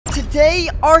Today,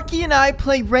 Arky and I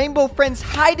play Rainbow Friends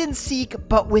hide and seek,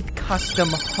 but with custom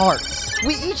hearts.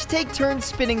 We each take turns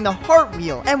spinning the heart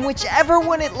wheel, and whichever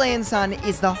one it lands on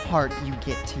is the heart you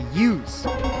get to use.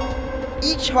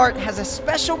 Each heart has a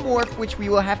special morph which we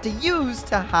will have to use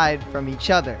to hide from each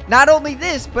other. Not only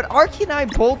this, but Arky and I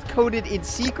both coded in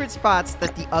secret spots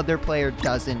that the other player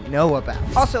doesn't know about.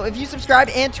 Also, if you subscribe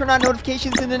and turn on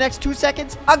notifications in the next 2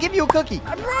 seconds, I'll give you a cookie.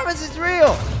 I promise it's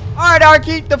real. Alright,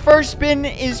 Arky, the first spin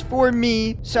is for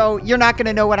me, so you're not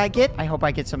gonna know what I get. I hope I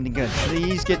get something good.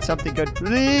 Please get something good,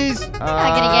 please. You're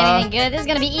not gonna get anything good. This is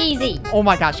gonna be easy. Oh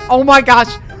my gosh, oh my gosh.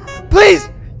 Please,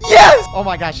 yes! Oh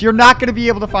my gosh, you're not gonna be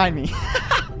able to find me.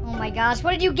 Oh my gosh,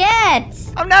 what did you get?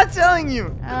 I'm not telling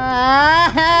you.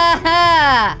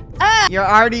 You're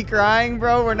already crying,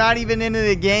 bro. We're not even into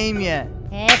the game yet.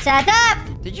 Hey, shut up!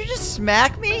 Did you just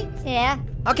smack me? Yeah.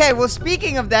 Okay, well,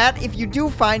 speaking of that, if you do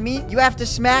find me, you have to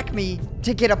smack me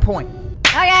to get a point.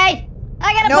 Okay,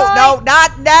 I got a point. No,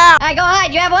 not now. Alright, go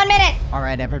ahead. You have 1 minute. All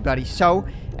right, everybody. So,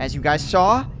 as you guys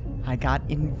saw, I got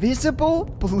invisible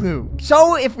blue.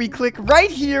 So, if we click right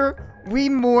here, we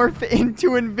morph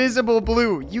into invisible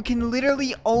blue. You can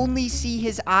literally only see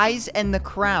his eyes and the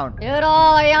crown. Doodle,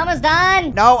 are you almost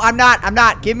done? No, I'm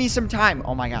not. Give me some time.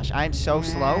 Oh my gosh, I am so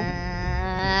slow.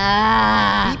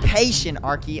 Be patient,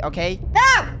 Arky, okay?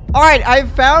 No! Alright,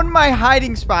 I've found my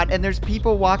hiding spot, and there's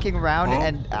people walking around,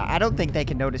 and I don't think they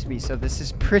can notice me, so this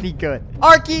is pretty good.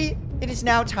 Arky, it is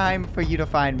now time for you to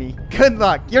find me. Good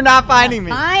luck. You're not finding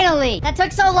me. Finally! That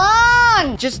took so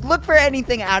long! Just look for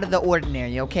anything out of the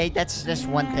ordinary, okay? That's just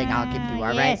one thing I'll give you,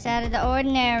 alright? Yes, out of the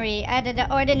ordinary. Out of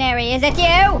the ordinary. Is it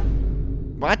you?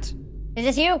 What? Is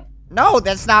this you? No,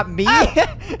 that's not me.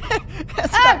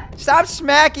 Oh. Stop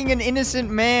smacking an innocent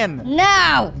man.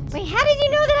 No! Wait, how did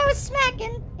you know that I was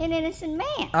smacking an innocent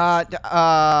man?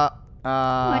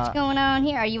 What's going on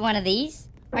here? Are you one of these?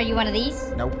 Are you one of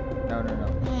these? Nope. No.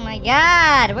 Oh my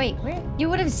god. Wait, where? You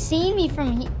would have seen me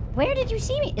from here. Where did you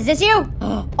see me? Is this you?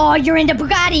 Oh, you're in the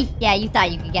Bugatti. Yeah, you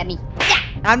thought you could get me. Yeah.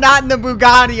 I'm not in the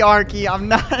Bugatti, Arky. I'm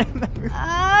not in the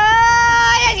Bugatti.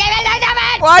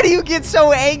 Why do you get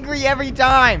so angry every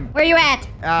time? Where you at?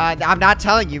 I'm not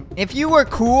telling you. If you were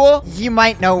cool, you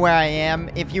might know where I am.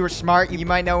 If you were smart, you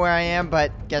might know where I am.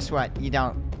 But guess what? You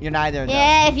don't. You're neither of those.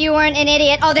 Yeah, if you weren't an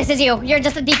idiot. Oh, this is you. You're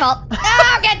just a default.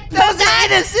 Oh, get That's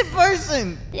an innocent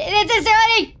person. It's a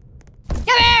silly.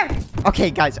 Come here. Okay,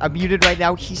 guys, I'm muted right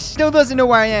now. He still doesn't know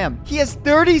where I am. He has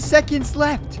 30 seconds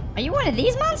left. Are you one of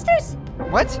these monsters?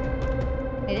 What?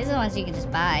 Wait, these are the ones you can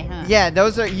just buy, huh? Yeah,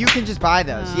 those are. You can just buy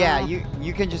those. Oh. Yeah,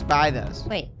 you can just buy those.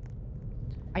 Wait.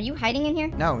 Are you hiding in here?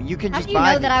 No, you can just buy. How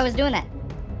do you know that I was doing that?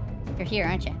 You're here,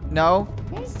 aren't you? No.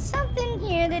 There's something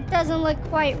here that doesn't look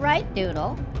quite right,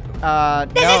 Doodle.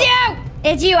 This no. is you!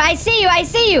 It's you! I see you! I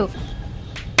see you!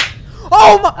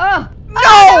 Oh my! Oh! No!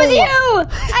 Oh, that was you!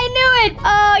 I knew it!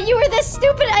 Oh, you were the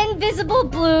stupid invisible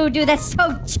blue. Dude, that's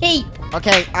so cheap.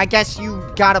 Okay, I guess you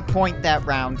got a point that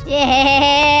round.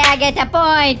 Yeah, I get the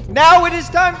point. Now it is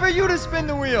time for you to spin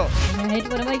the wheel. All right,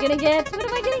 what am I gonna get? What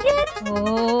am I gonna get?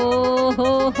 Oh,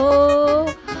 ho,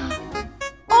 ho.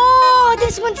 Oh,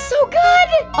 this one's so good.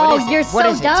 Oh, you're so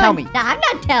done. Tell me. Nah, I'm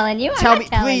not telling you. Tell me,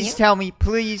 please tell me,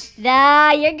 please.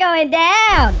 Nah, you're going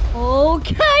down. Oh,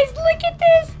 guys, look at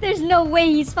this. There's no way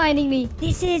he's finding me.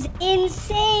 This is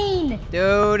insane.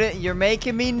 Dude, you're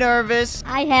making me nervous.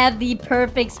 I have the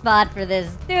perfect spot for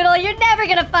this. Doodle, you're never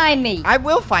gonna find me. I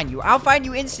will find you. I'll find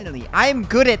you instantly. I am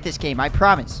good at this game, I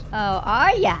promise. Oh,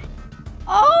 are ya?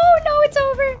 Oh, no, it's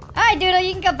over. All right, Doodle,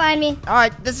 you can come find me. All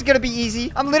right, this is going to be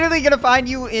easy. I'm literally going to find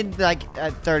you in, like,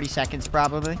 30 seconds,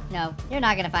 probably. No, you're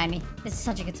not going to find me. This is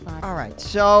such a good spot. All right,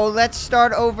 so let's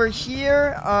start over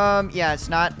here. Yeah, it's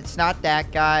not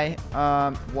that guy.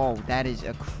 Whoa, that is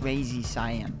a crazy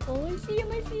cyan. Oh, I see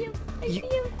him, I see him. I see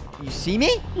him. You see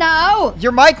me? No.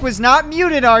 Your mic was not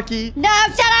muted, Arky. No,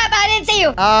 shut up. I didn't see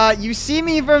you. You see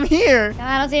me from here. No,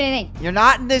 I don't see anything. You're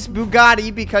not in this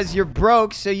Bugatti because you're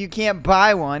broke, so you can't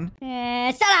buy one.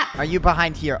 Shut up. Are you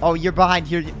behind here? Oh, you're behind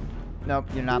here. Nope,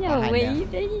 you're not behind there. No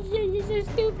way. You're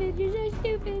so stupid. You're so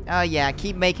stupid. Oh, yeah.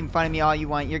 Keep making fun of me all you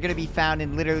want. You're going to be found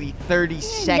in literally 30 You're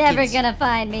seconds. never going to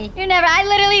find me. You're never. I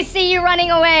literally see you running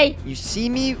away. You see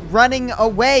me running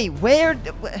away? Where?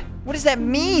 What does that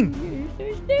mean?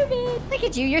 You're so stupid. Look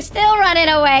at you. You're still running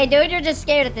away, dude. You're just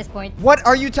scared at this point. What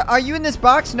are you? Are you in this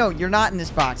box? No, you're not in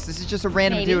this box. This is just a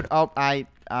random Maybe. dude. Oh,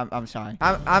 I'm sorry.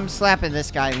 I'm slapping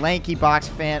this guy. Lanky box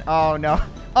fan. Oh, no.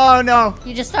 Oh, no.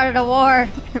 You just started a war.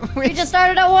 You just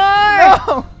started a war.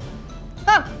 No.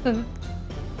 Oh.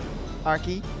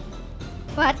 Arky?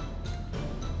 What?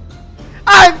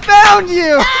 I found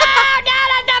you! Oh, no,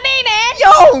 that's not me, man!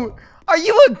 Yo! Are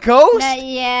you a ghost?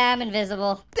 Yeah, I'm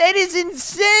invisible. That is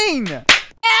insane.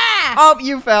 Ah! Oh,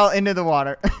 you fell into the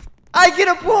water. I get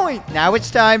a point. Now it's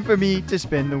time for me to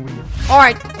spin the wheel. All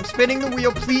right, I'm spinning the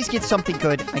wheel. Please get something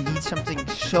good. I need something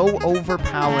so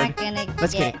overpowered. Not gonna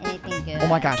Let's get it. anything good. Oh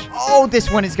my gosh. Oh,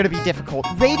 this one is going to be difficult.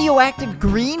 Radioactive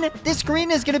green? This green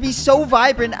is going to be so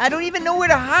vibrant. I don't even know where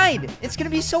to hide. It's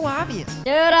going to be so obvious. Dude,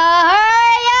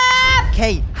 hurry up!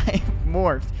 Okay, I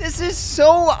morphed. This is so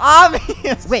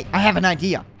obvious. Wait, I have an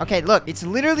idea. Okay, look. It's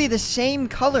literally the same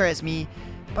color as me,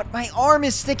 but my arm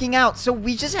is sticking out, so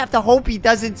we just have to hope he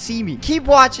doesn't see me. Keep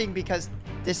watching because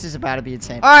this is about to be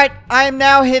insane. All right, I am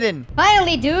now hidden.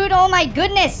 Finally, dude. Oh my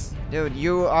goodness. Dude,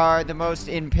 you are the most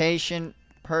impatient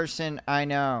person I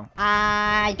know.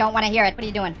 I don't want to hear it. What are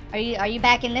you doing? Are you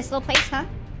back in this little place, huh?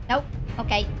 Nope.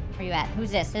 Okay. Where you at?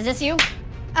 Who's this? Is this you?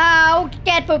 Oh,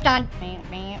 get pooped on.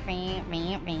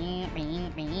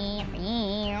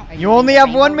 You only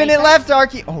have 1 minute left,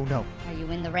 Arky. Oh, no. Are you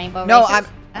in the rainbow No, races?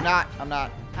 I'm not. I'm not.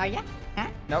 Are ya? Huh?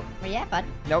 Nope. Where you at, bud?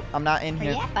 Nope, I'm not in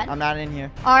here. Yeah, bud. I'm not in here.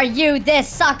 Are you this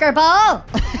soccer ball?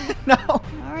 No.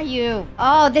 Are you?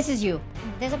 Oh, this is you.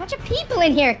 There's a bunch of people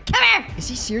in here. Come here. Is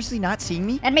he seriously not seeing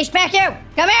me? Let me smack you.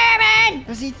 Come here, man.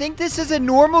 Does he think this is a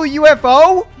normal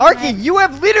UFO? Arky, you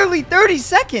have literally 30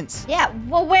 seconds. Yeah,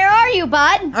 well, where are you,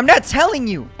 bud? I'm not telling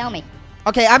you. Tell me.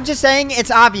 Okay, I'm just saying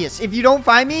it's obvious. If you don't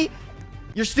find me,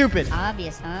 you're stupid.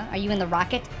 Obvious, huh? Are you in the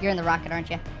rocket? You're in the rocket, aren't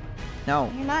you?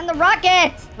 No. You're not in the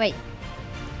rocket. Wait.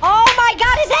 Oh, my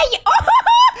God, is that you?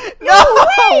 Oh, No!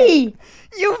 way.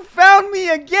 You found me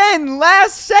again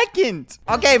last second.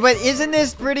 Okay, but isn't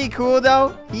this pretty cool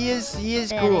though? He is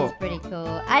That cool. is pretty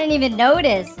cool. I didn't even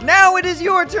notice. Now it is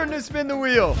your turn to spin the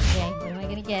wheel. Okay, what am I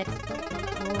gonna get?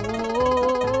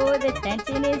 Oh, the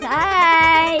tension is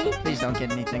high. Please don't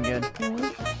get anything good.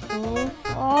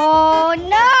 Oh,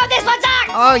 no, this one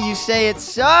sucks. Oh, you say it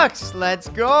sucks. Let's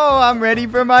go. I'm ready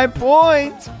for my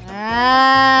point.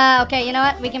 Okay, you know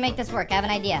what? We can make this work. I have an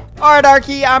idea. All right,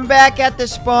 Arky, I'm back at the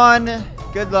spawn.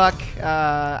 Good luck.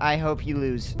 I hope you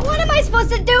lose. What am I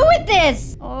supposed to do with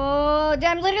this? Oh,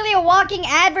 I'm literally a walking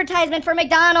advertisement for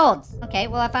McDonald's. Okay,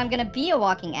 well, if I'm gonna be a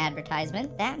walking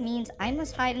advertisement, that means I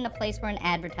must hide in a place where an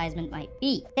advertisement might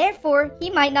be. Therefore, he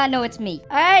might not know it's me.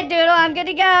 All right, Doodle, I'm good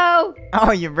to go.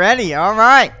 Oh, you're ready? All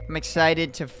right. I'm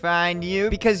excited to find you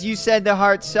because you said the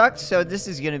heart sucks, so this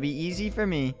is going to be easy for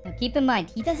me. Now, keep in mind,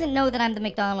 he doesn't know that I'm the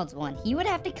McDonald's one. He would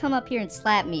have to come up here and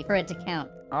slap me for it to count.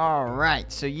 All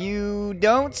right, so you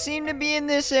don't seem to be in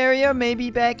this area. Maybe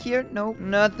back here? Nope,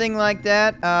 nothing like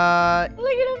that. Look at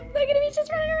him. Look at him. He's just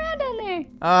running around down there.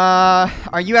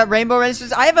 Are you at Rainbow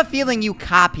Races? I have a feeling you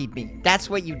copied me. That's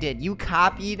what you did. You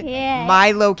copied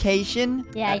my location.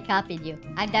 Yeah, I copied you.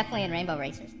 I'm definitely in Rainbow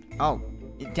Racers. Oh,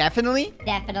 definitely?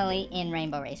 Definitely in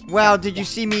Rainbow Racers. Well, did you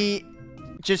see me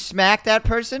just smack that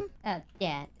person?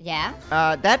 Yeah. Yeah?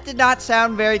 That did not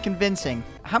sound very convincing.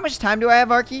 How much time do I have,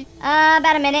 Arky?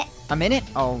 About a minute. A minute?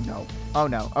 Oh, no. Oh,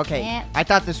 no. Okay. Yeah. I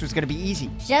thought this was going to be easy.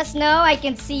 Just know I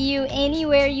can see you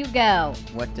anywhere you go.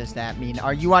 What does that mean?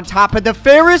 Are you on top of the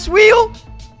Ferris wheel?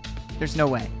 There's no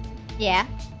way. Yeah.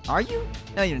 Are you?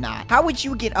 No, you're not. How would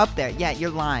you get up there? Yeah, you're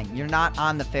lying. You're not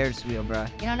on the Ferris wheel, bruh.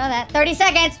 You don't know that. 30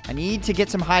 seconds. I need to get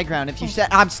some high ground. If you said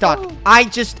I'm stuck. Oh. I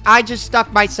just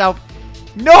stuck myself.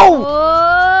 No!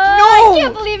 Oh, No! I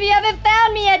can't believe you haven't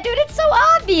found me yet, dude. It's so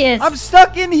obvious. I'm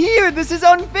stuck in here. This is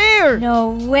unfair.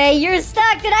 No way. You're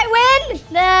stuck. Did I win?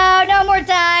 No more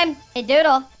time. Hey,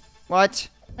 Doodle. What?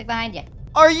 Look behind you.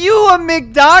 Are you a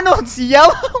McDonald's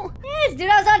yellow? Yes, dude.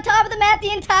 I was on top of the map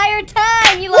the entire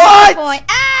time. You What? lost a point.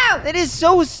 Ow! That is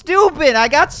so stupid. I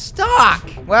got stuck.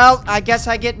 Well, I guess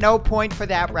I get no point for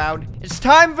that round. It's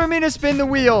time for me to spin the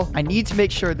wheel. I need to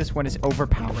make sure this one is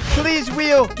overpowered. Please,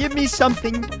 wheel, give me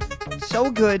something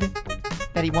so good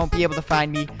that he won't be able to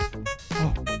find me.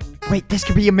 Oh, wait, this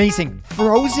could be amazing.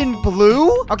 Frozen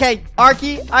blue? Okay,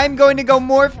 Arky, I'm going to go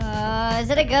morph. Is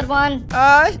it a good one?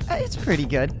 It's pretty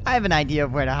good. I have an idea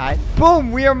of where to hide.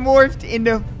 Boom, we are morphed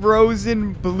into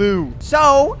frozen blue.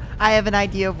 So, I have an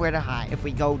idea of where to hide. If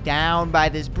we go down by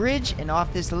this bridge and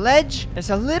off this ledge, there's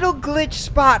a little glitch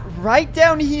spot right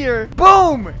down here.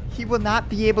 Boom! He will not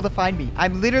be able to find me.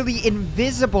 I'm literally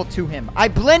invisible to him. I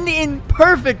blend in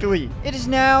perfectly. It is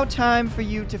now time for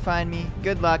you to find me.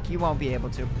 Good luck. You won't be able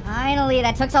to. Finally,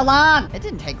 that took so long. It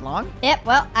didn't take long. Yep,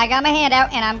 well, I got my hand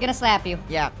out and I'm gonna slap you.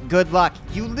 Yeah, good luck.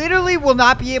 You literally will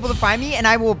not be able to find me, and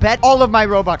I will bet all of my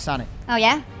Robux on it. Oh,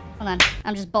 yeah? Hold on.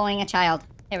 I'm just bullying a child.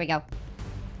 There we go.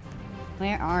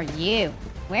 Where are you?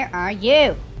 Where are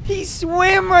you? He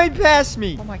swam right past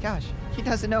me. Oh my gosh. He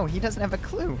doesn't know. He doesn't have a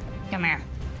clue. Come here.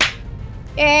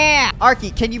 Yeah!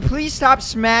 Arky, can you please stop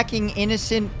smacking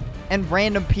innocent and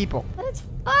random people? What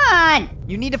on.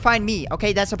 You need to find me,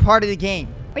 okay? That's a part of the game.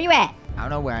 Where you at? I don't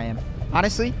know where I am.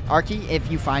 Honestly, Arky,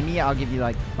 if you find me, I'll give you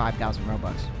like 5,000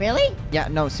 Robux. Really? Yeah,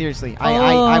 no, seriously.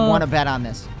 I want to bet on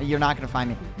this. You're not going to find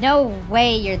me. No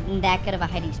way you're in that good of a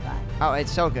hiding spot. Oh, it's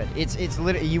so good. It's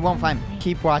literally, you won't find me.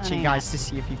 Keep watching, guys, to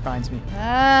see if he finds me.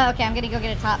 Okay, I'm gonna go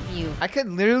get a top view. I could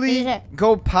literally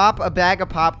go pop a bag of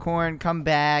popcorn, come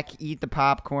back, eat the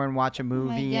popcorn, watch a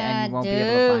movie, and you won't be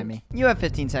able to find me. You have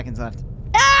 15 seconds left.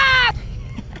 Ah!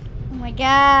 Oh my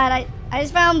god, I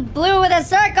just found blue with a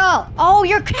circle. Oh,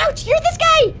 you're crouched. You're this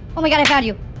guy. Oh my god, I found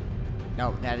you.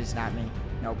 No, that is not me.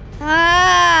 Nope.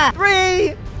 Ah!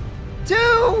 3, 2,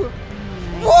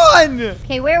 1.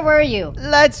 Okay, where were you?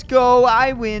 Let's go.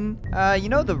 I win. You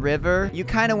know the river? You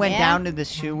kind of went Yeah. down to the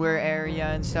sewer area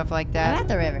and stuff like I'm that. at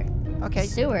the river. Okay.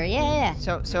 Sewer, yeah.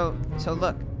 So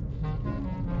look.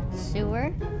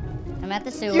 Sewer? I'm at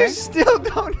the sewer. You still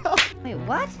don't know. Wait,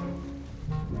 what?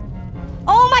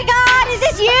 Oh my god, is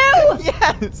this you?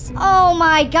 Yes. Oh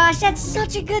my gosh, that's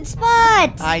such a good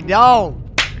spot. I know.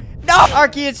 No,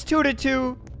 Arky, it's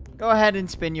 2-2. Go ahead and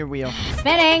spin your wheel.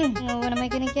 Spinning. Oh, what am I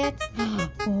gonna get?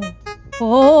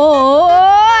 Oh,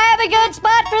 I have a good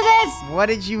spot for this. What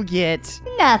did you get?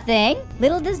 Nothing.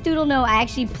 Little does Doodle know I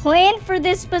actually planned for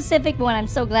this specific one. I'm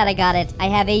so glad I got it. I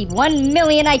have a 1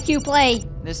 million IQ play.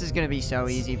 This is gonna be so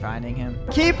easy finding him.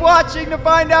 Keep watching to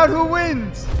find out who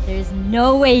wins. There's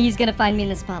no way he's gonna find me in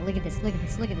this spot. Look at this, look at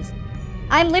this, look at this.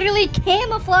 I'm literally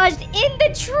camouflaged in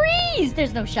the trees.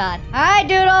 There's no shot. All right,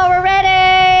 Doodle, we're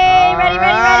ready. Ready.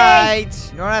 Right.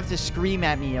 You don't have to scream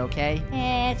at me, okay?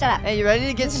 Hey, shut up. Hey, you ready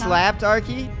to get Moving on. slapped,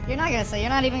 Arky? You're not gonna say. You're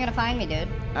not even gonna find me, dude.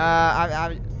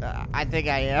 I think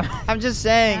I am. I'm just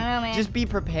saying, I don't know, man. just be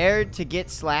prepared to get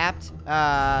slapped,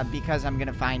 because I'm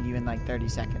gonna find you in like 30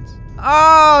 seconds.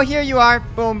 Oh, here you are.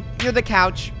 Boom. You're the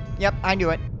couch. Yep, I knew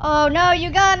it. Oh no,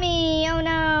 you got me. Oh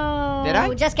no. Did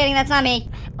I? Just kidding. That's not me.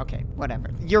 Okay,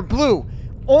 whatever. You're blue.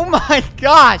 Oh my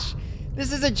gosh.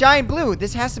 This is a giant blue.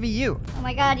 This has to be you. Oh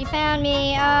my god, you found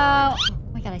me. Oh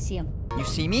my god, I see him. You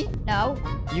see me? No,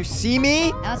 You see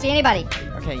me? I don't see anybody.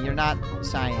 Okay, you're not Oh my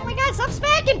cyan. god, stop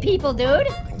smacking people, dude.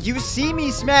 You see me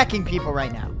smacking people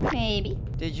right now. Maybe.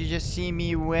 Did you just see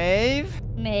me wave?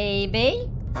 Maybe.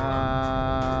 Did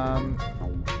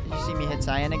you see me hit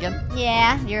cyan again?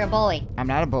 Yeah, you're a bully. I'm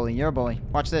not a bully. You're a bully.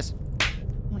 Watch this.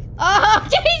 Oh,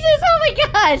 Jesus, oh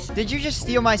my gosh. Did you just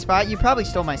steal my spot? You probably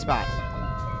stole my spot.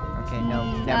 Okay, no,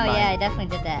 Oh never mind. yeah, I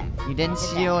definitely did that. You didn't did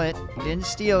steal it. You didn't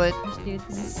steal it. Dude,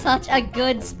 this is such a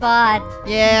good spot.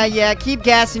 Yeah, keep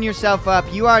gassing yourself up.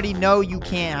 You already know you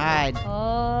can't hide.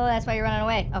 Oh, that's why you're running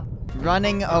away. Oh,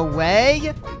 Running away?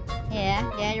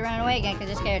 yeah, you're running away again because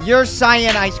you're scared. You're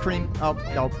cyan ice cream. Oh,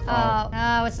 nope. Oh,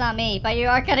 no, it's not me, but you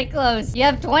are kind of close. You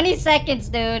have 20 seconds,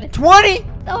 dude. 20?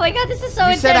 Oh my god, this is so You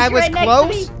intense. said I You're was right next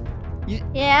close? to me. You,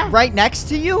 Yeah. right next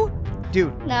to you?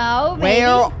 Dude, No, maybe. where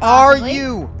are possibly.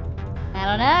 you? I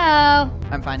don't know.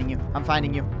 I'm finding you. I'm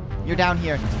finding you. You're down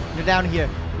here. You're down here.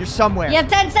 You're somewhere. You have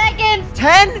 10 seconds.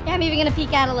 10? Yeah, I'm even gonna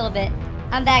peek out a little bit.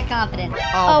 I'm that confident.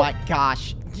 Oh my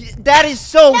gosh. That is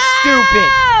so stupid.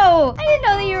 No! I didn't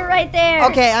know that you were right there.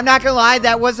 Okay, I'm not gonna lie.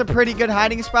 That was a pretty good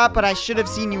hiding spot, but I should have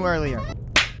seen you earlier.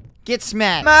 Get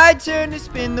smacked. My turn to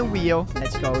spin the wheel.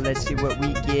 Let's go. Let's see what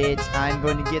we get. I'm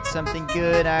going to get something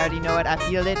good. I already know it. I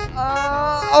feel it.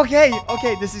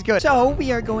 Okay, this is good. So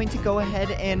we are going to go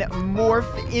ahead and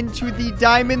morph into the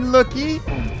diamond lookie.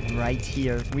 Boom, right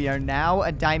here. We are now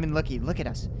a diamond lookie. Look at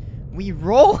us. We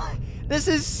roll. This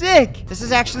is sick. This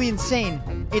is actually insane.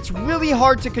 It's really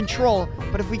hard to control,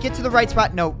 but if we get to the right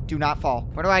spot, no, do not fall.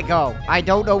 Where do I go? I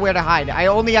don't know where to hide. I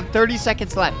only have 30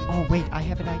 seconds left. Oh, wait, I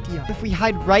have an idea. If we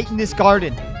hide right in this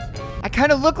garden, I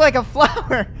kind of look like a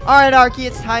flower. All right, Arky,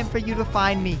 it's time for you to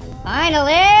find me.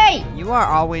 Finally! You are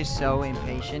always so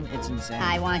impatient. It's insane.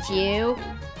 I want you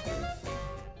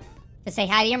to say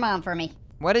hi to your mom for me.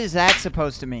 What is that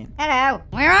supposed to mean? Hello.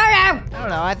 Where are you? I don't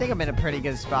know. I think I'm in a pretty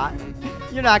good spot.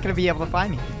 You're not going to be able to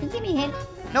find me. Can you give me a hint?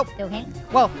 Nope. No hint?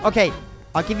 Well, okay.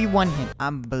 I'll give you one hint.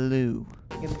 I'm blue.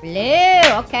 You're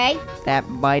blue. Okay. That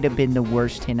might have been the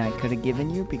worst hint I could have given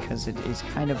you because it is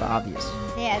kind of obvious.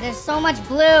 Yeah, there's so much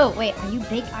blue. Wait, are you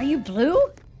big? Are you blue?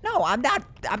 No, I'm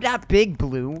not big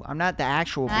blue. I'm not the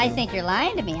actual blue. I think you're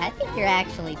lying to me. I think you're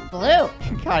actually blue.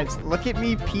 Guys, look at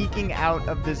me peeking out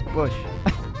of this bush.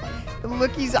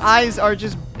 Lookie's eyes are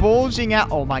just bulging out.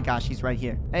 Oh my gosh, he's right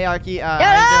here. Hey, Arky.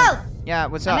 How you doing? Yeah,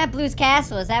 what's up? I'm at Blue's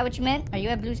Castle. Is that what you meant? Are you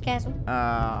at Blue's Castle?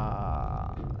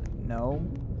 No.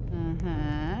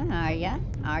 Are ya?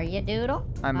 Are ya, Doodle?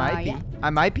 I might Are be. ya? I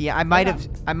might be. I might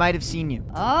have seen you.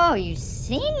 Oh, you've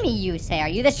seen me, you say. Are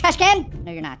you this trash can?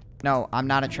 No, you're not. No, I'm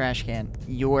not a trash can.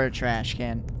 You're a trash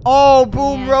can. Oh, boom,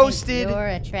 Yeah, I think roasted. You're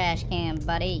a trash can,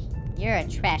 buddy. You're a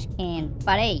trash can,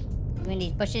 buddy. You in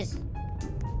these bushes?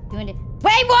 You in the...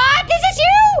 Wait, what? This is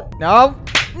you? No.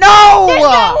 No! There's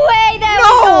no way that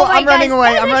was... No! Oh my I'm running gosh,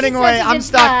 away. that's I'm running actually away. such a I'm good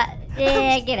stuck. spot.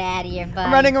 Yeah, get out of here, buddy.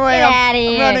 I'm running away. Get out of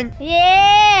here. I'm running.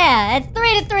 Yeah, it's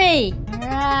 3-3. All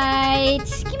right.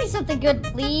 Give me something good,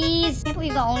 please. Can't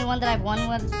believe the only one that I've won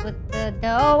was with the...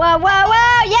 Oh, whoa, whoa,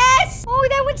 whoa. Yes! Oh,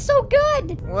 that went so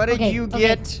good. What did you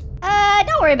get?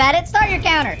 Don't worry about it. Start your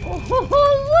counter.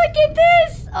 Oh, look at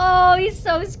this. Oh, he's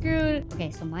so screwed.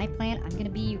 Okay, so my plan, I'm gonna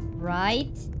be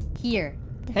right here.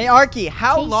 Hey, Arky,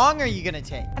 how Chase. long are you gonna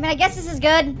take? I mean, I guess this is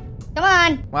good. Come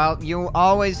on. Well, you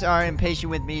always are impatient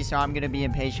with me, so I'm gonna be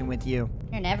impatient with you.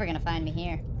 You're never gonna find me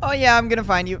here. Oh, yeah, I'm gonna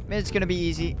find you. It's gonna be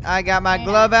easy. I got my Yeah.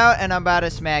 glove out, and I'm about to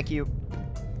smack you.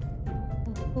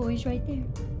 Oh, he's right there.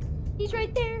 He's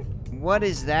right there. What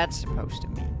is that supposed to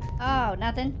mean? Oh,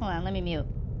 nothing? Hold on, let me mute.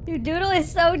 Dude, Doodle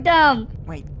is so dumb.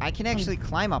 Wait, I can actually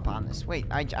climb up on this. Wait,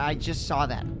 I just saw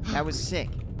that. That was sick.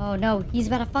 Oh no, he's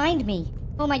about to find me.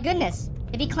 Oh my goodness.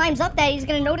 If he climbs up that, he's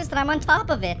gonna notice that I'm on top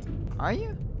of it. Are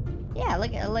you? Yeah,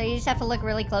 look, you just have to look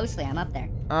really closely. I'm up there.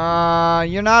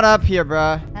 You're not up here,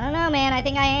 bruh. I don't know, man. I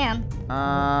think I am.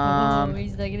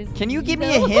 He's not gonna Can you see give me,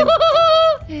 me a though.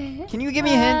 hint? Can you give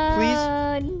me a hint,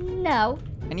 please? No.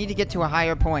 I need to get to a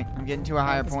higher point. I'm getting to a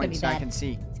higher this could point be so I bad. can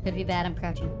see. This could be bad. I'm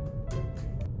crouching.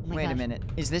 Oh my Wait a gosh. minute.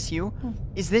 Is this you? Oh.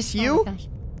 Is this Oh my you? gosh.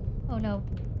 Oh no.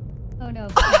 Oh no.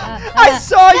 I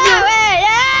saw No, you! hey,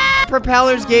 ah!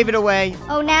 Propellers gave it away.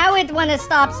 Oh, now it wanna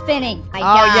stop spinning.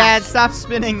 Oh, yeah, it stopped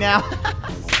spinning now.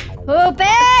 Pooped!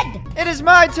 It is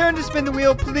my turn to spin the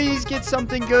wheel. Please get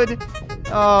something good.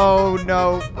 Oh,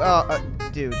 no.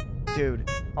 Dude.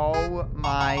 Oh,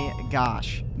 my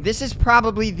gosh. This is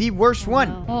probably the worst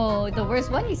one. Oh, the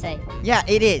worst one, you say? Yeah,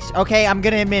 it is. Okay, I'm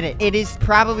gonna admit it. It is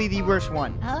probably the worst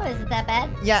one. Oh, is it that bad?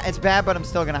 Yeah, it's bad, but I'm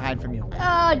still gonna hide from you.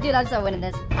 Oh, dude, I'm so winning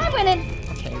this. I'm winning.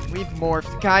 Okay, we've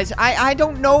morphed. Guys, I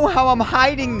don't know how I'm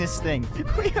hiding this thing.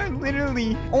 We are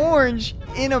literally orange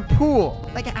in a pool.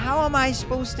 Like, how am I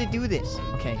supposed to do this?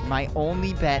 Okay, my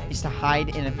only bet is to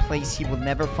hide in a place he will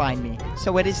never find me.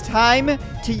 So it is time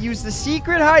to use the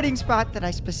secret hiding spot that I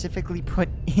specifically put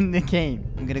in the game.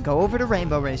 I'm gonna go over to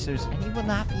Rainbow Racers, and he will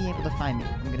not be able to find me.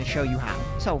 I'm gonna show you how.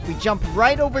 So if we jump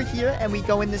right over here and we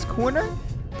go in this corner,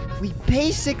 we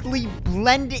basically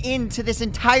blend into this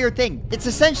entire thing. It's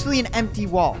essentially an empty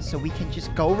wall, so we can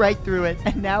just go right through it,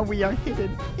 and now we are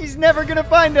hidden. He's never gonna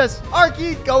find us.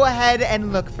 Arky, go ahead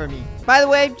and look for me. By the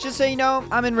way, just so you know,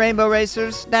 I'm in Rainbow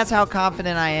Racers. That's how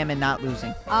confident I am in not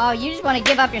losing. Oh, you just want to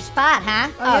give up your spot, huh?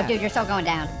 Oh, yeah. Dude, you're still going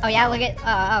down. Oh, yeah, look at...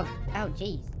 Oh,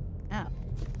 jeez. Oh.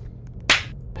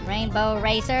 Rainbow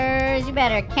Racers, you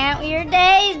better count your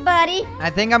days, buddy. I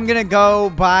think I'm gonna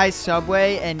go buy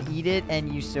Subway and eat it,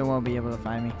 and you still won't be able to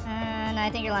find me. No, I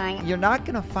think you're lying. You're not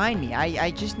gonna find me.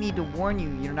 I just need to warn you,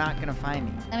 you're not gonna find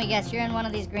me. Let me guess, you're in one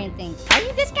of these green things. Are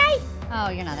you this guy? Oh,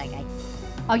 you're not that guy.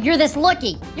 Oh, you're this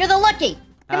Lookie. You're the Lookie.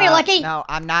 Come here, Lucky. No,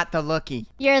 I'm not the Lookie.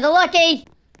 You're the Lookie.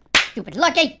 Stupid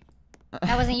Lookie.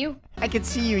 That wasn't you? I can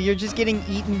see you. You're just getting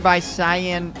eaten by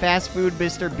Cyan, fast food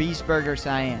Mr. Beast Burger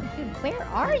Cyan. Dude, where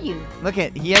are you? Look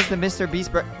at, he has the Mr.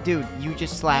 Beast Burger. Dude, you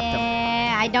just slapped him.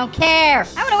 Yeah, I don't care.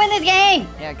 I want to win this game.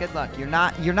 Yeah, good luck. You're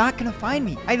not gonna find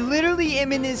me. I literally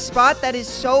am in this spot that is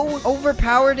so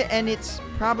overpowered, and it's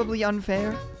probably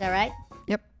unfair. Is that right?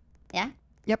 Yep. Yeah?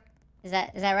 Yep. Is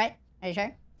that right? Are you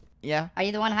sure? Yeah. Are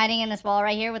you the one hiding in this wall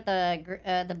right here with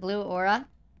the blue aura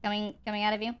coming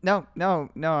out of you? No, I'm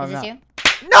not. Is this you?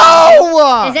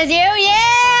 No! Is this you?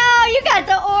 Yeah! You got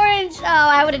the orange. Oh,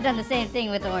 I would have done the same thing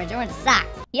with the orange. Orange sucks.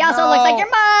 He also looks like your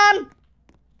mom.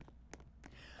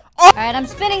 Oh! All right, I'm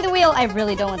spinning the wheel. I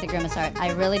really don't want the Grimace Heart.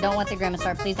 I really don't want the Grimace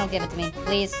Heart. Please don't give it to me.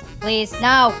 Please. Please.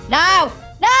 No. No.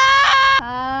 No!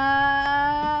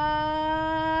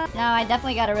 No, I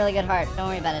definitely got a really good heart. Don't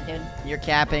worry about it, dude. You're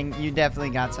capping. You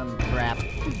definitely got some crap.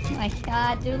 Oh my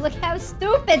god, dude, look how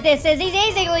stupid this is. He's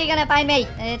easily gonna find me.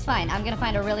 It's fine. I'm gonna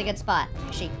find a really good spot.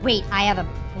 Actually, wait, I have a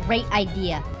great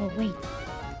idea. Oh, wait.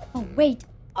 Oh, wait.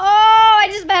 Oh, I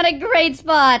just found a great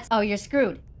spot. Oh, you're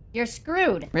screwed. You're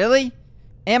screwed. Really?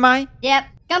 Am I? Yep.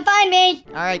 Come find me.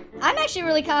 All right. I'm actually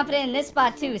really confident in this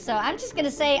spot, too, so I'm just gonna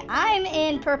say I'm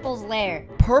in Purple's lair.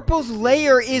 Purple's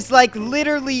lair is like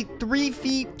literally 3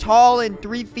 feet tall and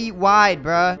 3 feet wide,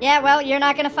 bruh. Yeah, well, you're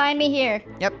not gonna find me here.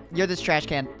 Yep, you're this trash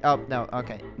can. Oh, no,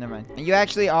 okay, never mind. You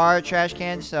actually are a trash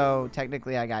can, so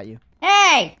technically I got you.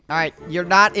 Hey! All right, you're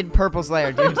not in Purple's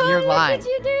lair, dude. You're lying. Look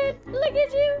at you, dude. Look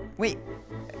at you. Wait,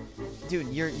 dude,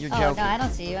 you're Oh, joking. no, I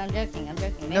don't see you. I'm joking. I'm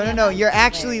joking. Maybe No, I'm no, not you're in Purple's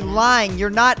actually lair. lying. You're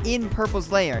not in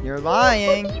Purple's lair. You're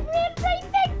lying. He ran right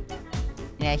next to me.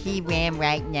 Yeah, he ran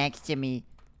right next to me.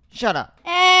 Shut up.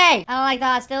 Hey! I don't like the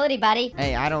hostility, buddy.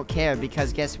 Hey, I don't care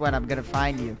because guess what? I'm gonna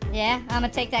find you. Yeah, I'm gonna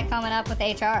take that comment up with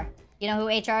HR. You know who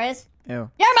HR is? Ew.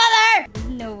 Your mother!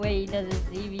 No way he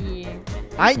doesn't see me here.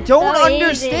 I don't So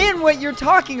understand what you're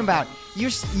talking about.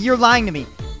 You're lying to me.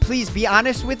 Please be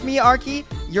honest with me, Arky.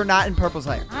 You're not in Purple's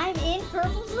lair. I'm in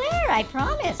Purple's lair, I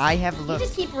promise. I have You looked.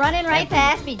 just keep running right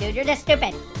past me, dude. You're just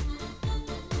stupid.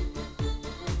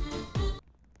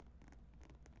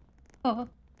 Oh.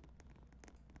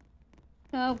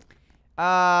 No.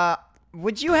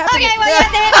 Would you have to Okay, get- well, you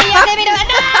have to hit me. You have to hit me to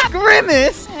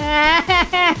Grimace!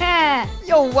 it.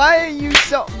 Yo, why are you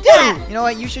so... Dude! You know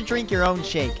what? You should drink your own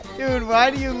shake. Dude,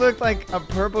 why do you look like a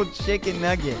purple chicken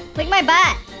nugget? Click my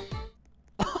butt.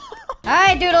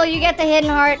 Alright, Doodle, you get the hidden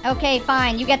heart. Okay,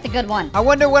 fine. You get the good one. I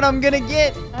wonder what I'm gonna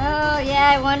get. Oh,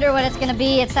 yeah, I wonder what it's gonna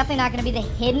be. It's definitely not gonna be the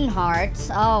hidden heart.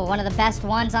 Oh, one of the best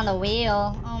ones on the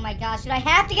wheel. Oh my gosh, dude, I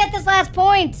have to get this last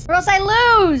point, or else I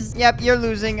lose. Yep, you're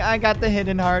losing. I got the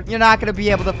hidden heart. You're not gonna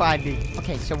be able to find me.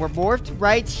 Okay, so we're morphed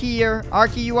right here.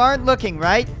 Arky, you aren't looking,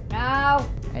 right? No.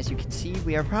 As you can see,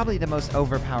 we are probably the most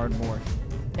overpowered morph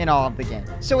in all of the game.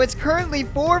 So it's currently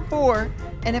 4-4,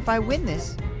 and if I win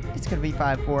this, it's gonna be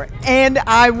 5-4, and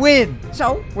I win.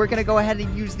 So we're gonna go ahead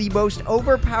and use the most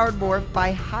overpowered morph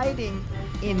by hiding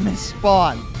in the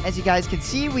spawn. As you guys can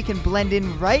see, we can blend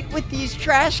in right with these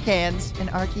trash cans, and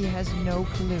Arky has no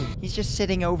clue. He's just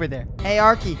sitting over there. Hey,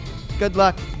 Arky, good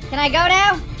luck. Can I go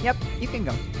now? Yep, you can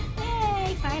go.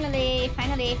 Yay, finally.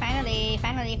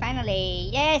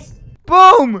 Yes.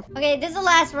 Boom! Okay, this is the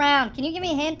last round. Can you give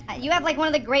me a hint? You have like one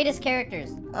of the greatest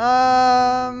characters.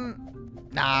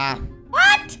 Nah.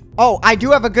 What? Oh, I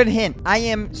do have a good hint. I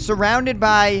am surrounded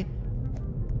by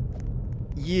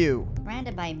you.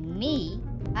 Surrounded by me?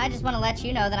 I just want to let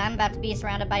you know that I'm about to be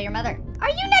surrounded by your mother. Are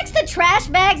you next to trash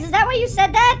bags? Is that why you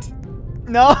said that?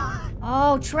 No.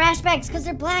 Oh, trash bags, because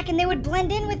they're black and they would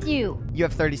blend in with you. You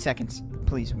have 30 seconds.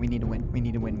 Please, we need to win. We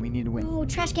need to win. We need to win. Oh,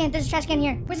 trash can. There's a trash can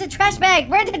here. Where's the trash bag?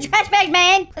 Where are the trash bags,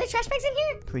 man? Are there trash bags in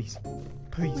here? Please.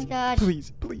 Please. Oh my gosh.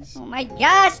 Please, please. Oh my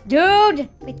gosh, dude.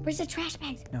 Wait, where's the trash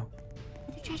bags? No.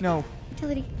 Where's the trash No.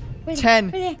 Utility. Where's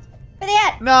 10. Where they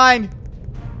at? 9.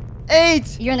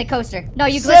 8. You're in the coaster. No,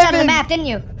 you glitched out of the 7, map, didn't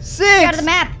you? 6. You're out of the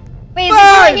map. Wait, is 5, this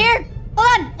you right here?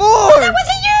 Hold on. 4. That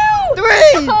wasn't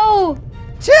you. 3. No.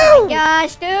 2.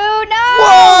 Gosh, dude,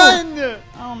 no. 1.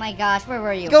 Oh my gosh, where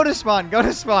were you? Go to spawn. Go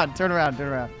to spawn. Turn around. Turn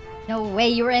around. No way,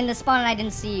 you were in the spawn and I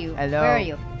didn't see you. Hello. Where are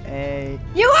you? Hey.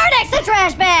 You are next to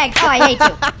trash bags. Oh, I hate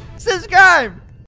you. Subscribe.